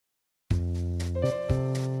So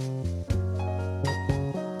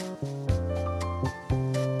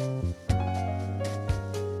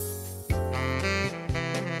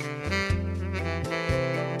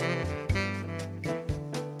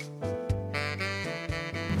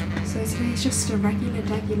today's just a regular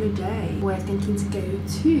day. We're thinking to go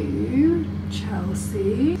to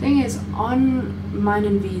Chelsea. Thing is, on mine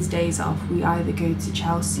and V's days off, we either go to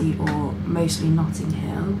Chelsea or mostly Notting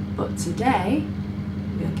Hill. But today,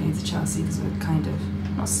 we are going to Chelsea because we're kind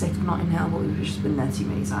of not sick of Notting Hill, but we've just been there too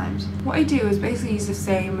many times. What I do is basically use the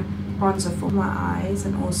same bronzer for my eyes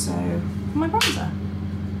and also for my bronzer.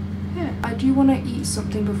 Yeah. I do want to eat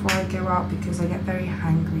something before I go out because I get very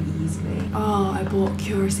hangry easily. Oh, I bought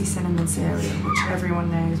Curiously Cinnamon cereal, which everyone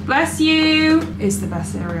knows, bless you, is the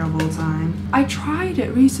best cereal of all time. I tried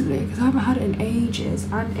it recently because I haven't had it in ages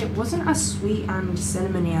and it wasn't as sweet and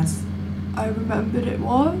cinnamony as I remembered it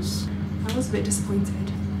was. I was a bit disappointed.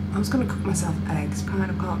 I was going to cook myself eggs, kind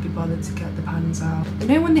of can't be bothered to get the pans out. You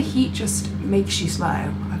know when the heat just makes you slow?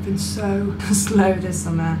 I've been so slow this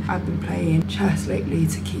summer. I've been playing chess lately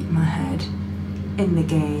to keep my head in the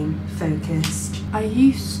game, focused. I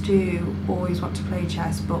used to always want to play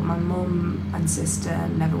chess, but my mum and sister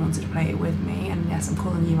never wanted to play it with me. And yes, I'm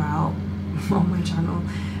calling you out on my channel.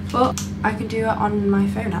 But I can do it on my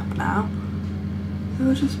phone app now. So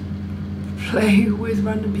I'll just play with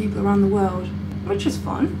random people around the world, which is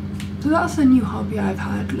fun. So that's a new hobby I've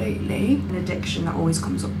had lately. An addiction that always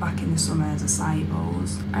comes up back in the summer is acai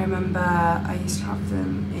bowls. I remember I used to have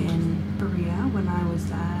them in Korea when I was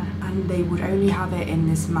there, and they would only have it in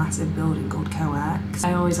this massive building called COEX.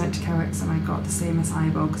 I always went to COEX and I got the same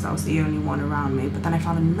acai bowl because that was the only one around me. But then I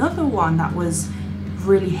found another one that was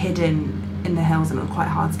really hidden in the hills and it was quite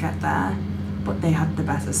hard to get there. But they had the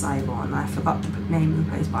better acai bowl and I forgot the name of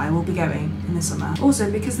the place, but I will be going in the summer.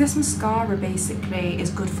 Also, because this mascara basically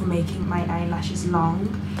is good for making my eyelashes long,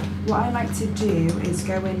 what I like to do is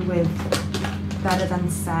go in with Better Than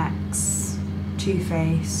Sex, Too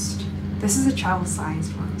Faced. This is a travel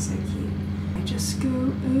sized one, so cute. I just go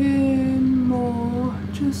in more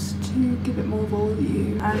just to give it more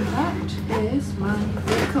volume. And that is my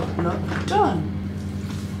makeup look done.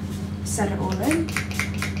 Set it all in.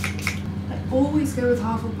 Always go with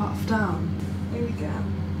Hufflepuff down. Here we go.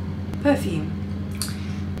 Perfume.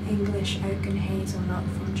 English Oak and Hazelnut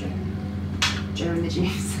from Joe and the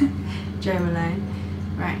Juice. Joe Malone.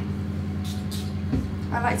 Right.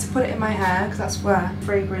 I like to put it in my hair because that's where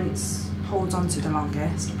fragrance holds on to the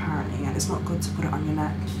longest, apparently, and it's not good to put it on your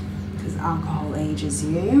neck because alcohol ages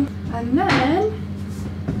you. And then,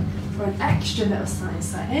 for an extra little sign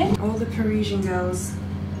setting, all the Parisian girls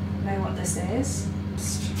know what this is.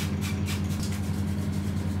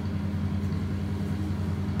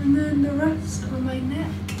 And then the rest on my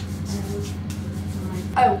neck.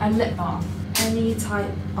 Oh, and lip balm. Any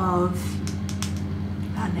type of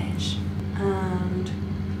vanish. And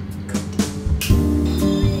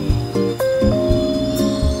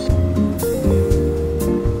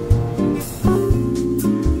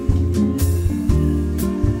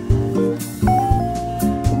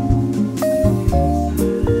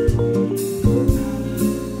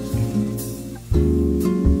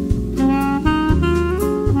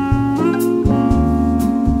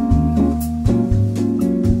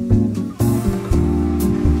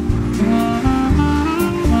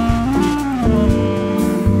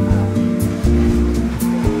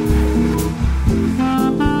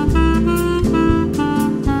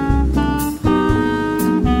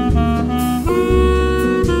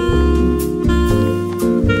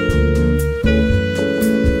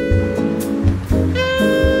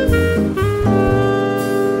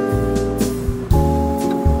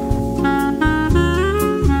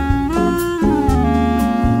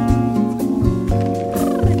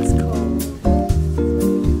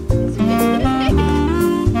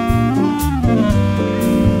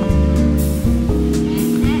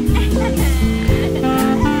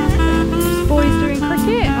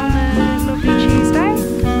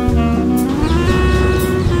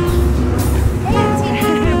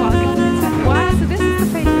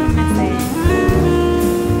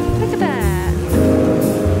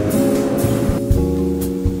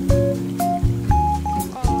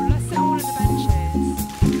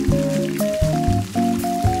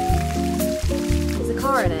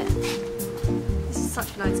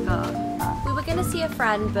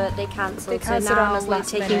but they cancelled, so now we're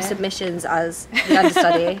taking submissions as the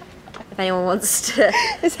understudy. If anyone wants to.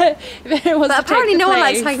 But apparently no one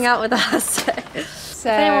likes hanging out with us. So if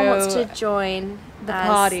anyone wants to join the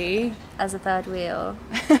party as a third wheel,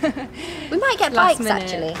 we might get bikes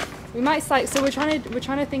actually. We might like, so we're trying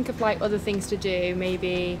to think of like other things to do.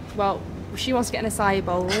 Maybe, well, she wants to get an acai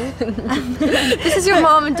bowl. This is your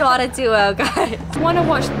mom and daughter duo, guys. I want to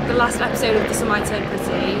watch the last episode of The Summer I Turned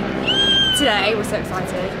Pretty today. We're so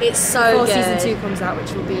excited. It's so Before good. season 2 comes out,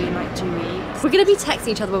 which will be in like 2 weeks. We're gonna be texting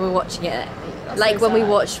each other when we're watching it. That's like so when we sad.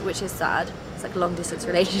 watch, which is sad. It's like a long distance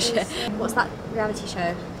relationship. What's that reality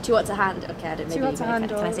show? Two What's a Hand? Okay, I don't maybe.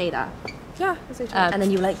 Can I say that? Yeah, that's okay. And then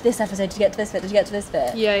you were like, this episode, did you get to this bit? Did you get to this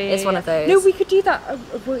bit? Yeah. It's one of those. No, we could do that.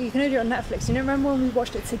 Well, you can only do it on Netflix. You know, remember when we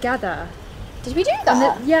watched it together? Did we do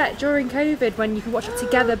that? Yeah, during COVID, when you can watch it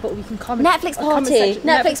together, but we can comment. Netflix party.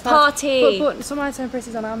 Netflix party. But Summer I Turned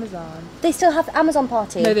Pretty's on Amazon. They still have Amazon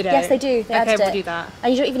Party. No, they don't. Yes, they do. They added we'll it. do that.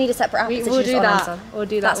 And you don't even need a separate app. We'll do that. We'll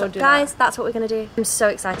do that. Guys, that's what we're gonna do. I'm so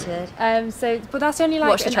excited. But that's only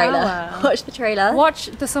like watch the trailer. Hour. Watch the trailer.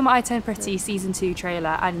 Watch the Summer I Turned Pretty season 2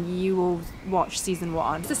 trailer, and you will watch season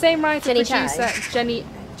 1. It's the same writer producer,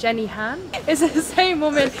 Jenny Han. It's the same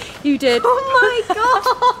woman who did. Oh my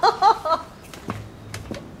god.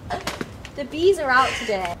 The bees are out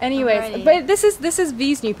today. Anyways, but this is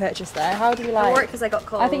V's new purchase there. How do you like? It'll work because I got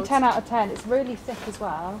cold. I think 10 out of 10. It's really thick as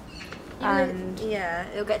well. And yeah,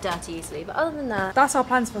 it'll get dirty easily. But other than that, that's our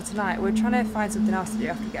plans for tonight. We're trying to find something else to do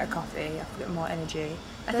after we get a coffee, after we get more energy.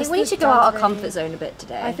 I think we need to go out our comfort zone a bit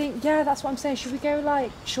today. I think, yeah, that's what I'm saying. Should we go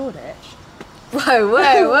like Shoreditch? Whoa.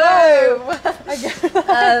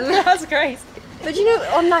 That's crazy. But you know,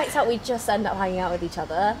 on nights out we just end up hanging out with each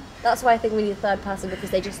other. That's why I think we need a third person, because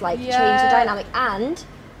they just like change the dynamic, and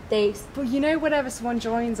they. But you know, whenever someone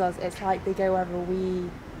joins us, it's like they go wherever we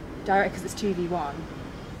direct, because it's 2v1.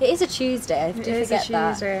 It is a Tuesday. I do forget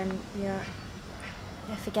that. Tuesday, and yeah.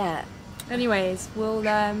 I forget. Anyways, we'll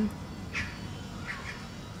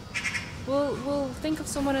think of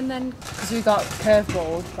someone, and then because we got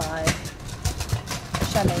curveballed by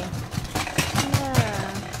Shelley.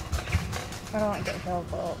 I don't like getting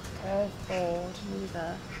curveballed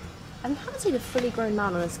either. I haven't seen a fully grown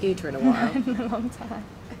man on a scooter in a while. In a long time.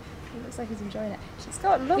 It looks like he's enjoying it. She's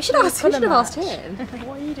got lovely. We should have asked him.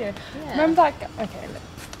 What are you doing? Yeah. Remember that? Okay. Look.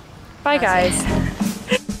 Bye, guys.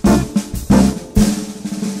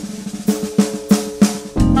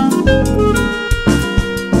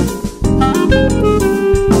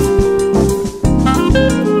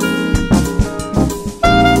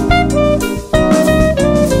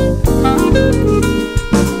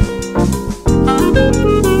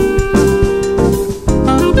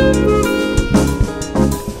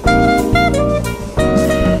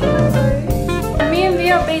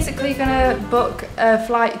 Book a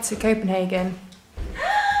flight to Copenhagen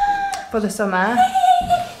for the summer.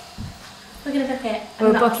 We're gonna book it.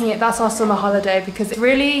 We're booking it. That's our summer holiday, because it's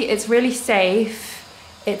really safe.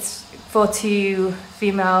 It's for 2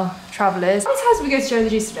 female travellers. How many times did we go to Joe and the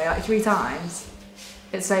Juice today? Like 3 times.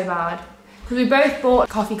 It's so bad. Because we both bought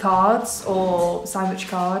coffee cards or sandwich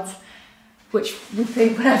cards, which we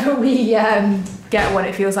think whenever we get one,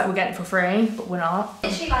 it feels like we're getting it for free, but we're not.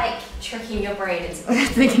 Literally like tricking your brain into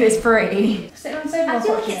thinking it's free. Sitting on sofa. I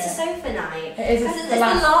feel like it's a sofa night. It is. It's the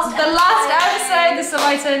last episode. The Summer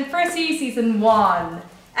I Turned Pretty season 1.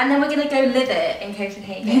 And then we're gonna go live it in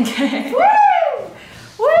Copenhagen. Okay. Woo!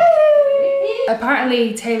 Woo!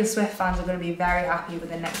 Apparently Taylor Swift fans are going to be very happy with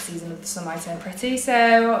the next season of The Summer I Turned Pretty,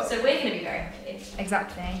 so we're going to be very happy.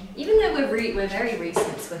 Exactly. Even though we're very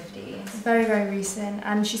recent Swifties. Very, very recent.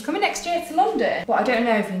 And she's coming next year to London. But I don't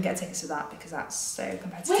know if we can get tickets for that, because that's so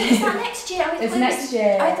competitive. Wait, is that next year? It's next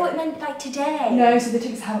year. I thought it meant like today. No, so the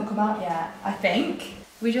tickets haven't come out yet, I think.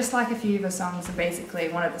 We just like a few of the songs, and basically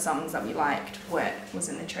one of the songs that we liked was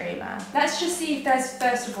in the trailer. Let's just see if there's,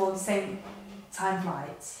 first of all, the same time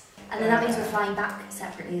flights. And then that means we're flying back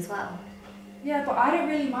separately as well. Yeah, but I don't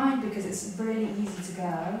really mind, because it's really easy to go.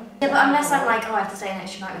 Yeah, but unless I'm like, oh, I have to stay an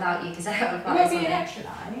extra night without you because I have a party. It won't be an extra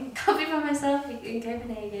night. Can't be by myself in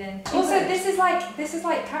Copenhagen. Also, this is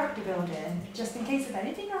like character building, just in case if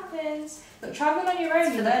anything happens. But traveling on your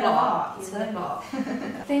own, you learn a lot. It's for the plot.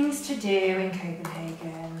 Things to do in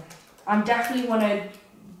Copenhagen. I definitely want to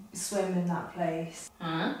swim in that place.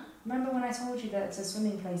 Huh? Remember when I told you that it's a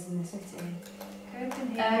swimming place in the city?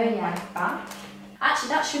 Copenhagen, oh, yeah. like back.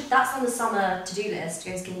 Actually, that's on the summer to-do list,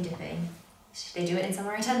 go skinny dipping. They do it in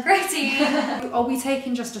Summer I Turned Pretty. Are we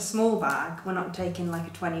taking just a small bag? We're not taking like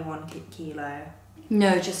a 21 kilo?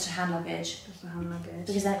 No, just a hand luggage. Just a hand luggage.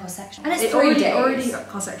 Because that costs extra. And it's it 3 days. already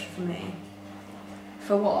costs extra for me.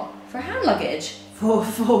 For what? For hand luggage? For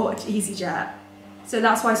EasyJet. So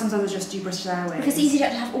that's why sometimes I just do British Airways. Because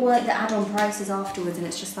EasyJet have all like the add-on prices afterwards, and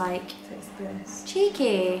it's just like... So it's this.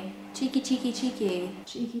 Cheeky. Cheeky, cheeky, cheeky.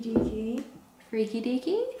 Cheeky deeky. Freaky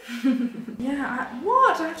deaky? Yeah,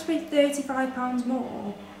 what? I have to pay £35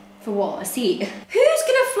 more For what? A seat? Who's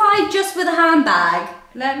gonna fly just with a handbag?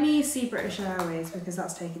 Let me see British Airways because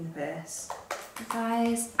that's taking the piss.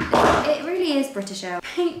 Guys, it really is British Airways.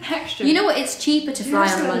 Extra. You know what? It's cheaper to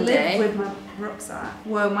fly on Monday. Live with my rucksack.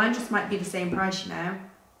 Well, mine just might be the same price, you know.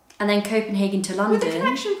 And then Copenhagen to London. With the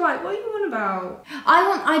connection flight, what are you on about?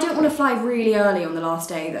 I don't want to fly really early on the last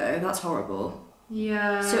day though. That's horrible.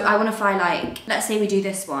 Yeah. So I want to fly like, let's say we do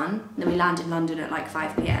this one, then we land in London at like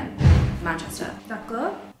 5 PM, Manchester. That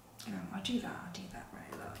good? Oh, I'll do that.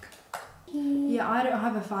 Right, look. Yeah, I don't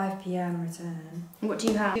have a 5 PM return. What do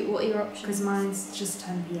you have? What are your options? Because mine's just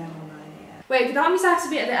 10 PM or 9 AM. Wait, but that means I have to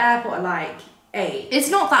be at the airport at like 8. It's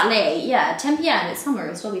not that late, yeah. 10 PM, it's summer,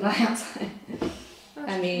 it'll still be light outside.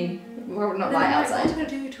 I mean, we're not light outside. What are we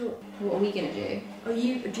gonna do What are we gonna do?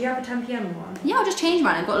 do you have a 10 PM one? Yeah, I'll just change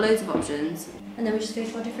mine. I've got loads of options. And then we just go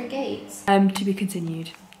to our different gates. To be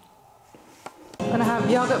continued. I'm gonna have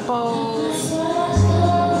yogurt bowls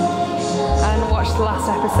and watch the last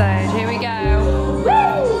episode. Here we go.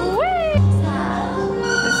 Woo! Woo!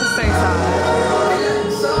 This is so sad.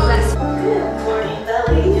 Let's. Good morning,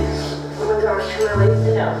 Belly. Oh my gosh,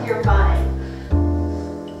 Lily, no, you're fine.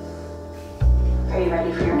 Are you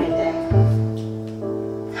ready for your big day?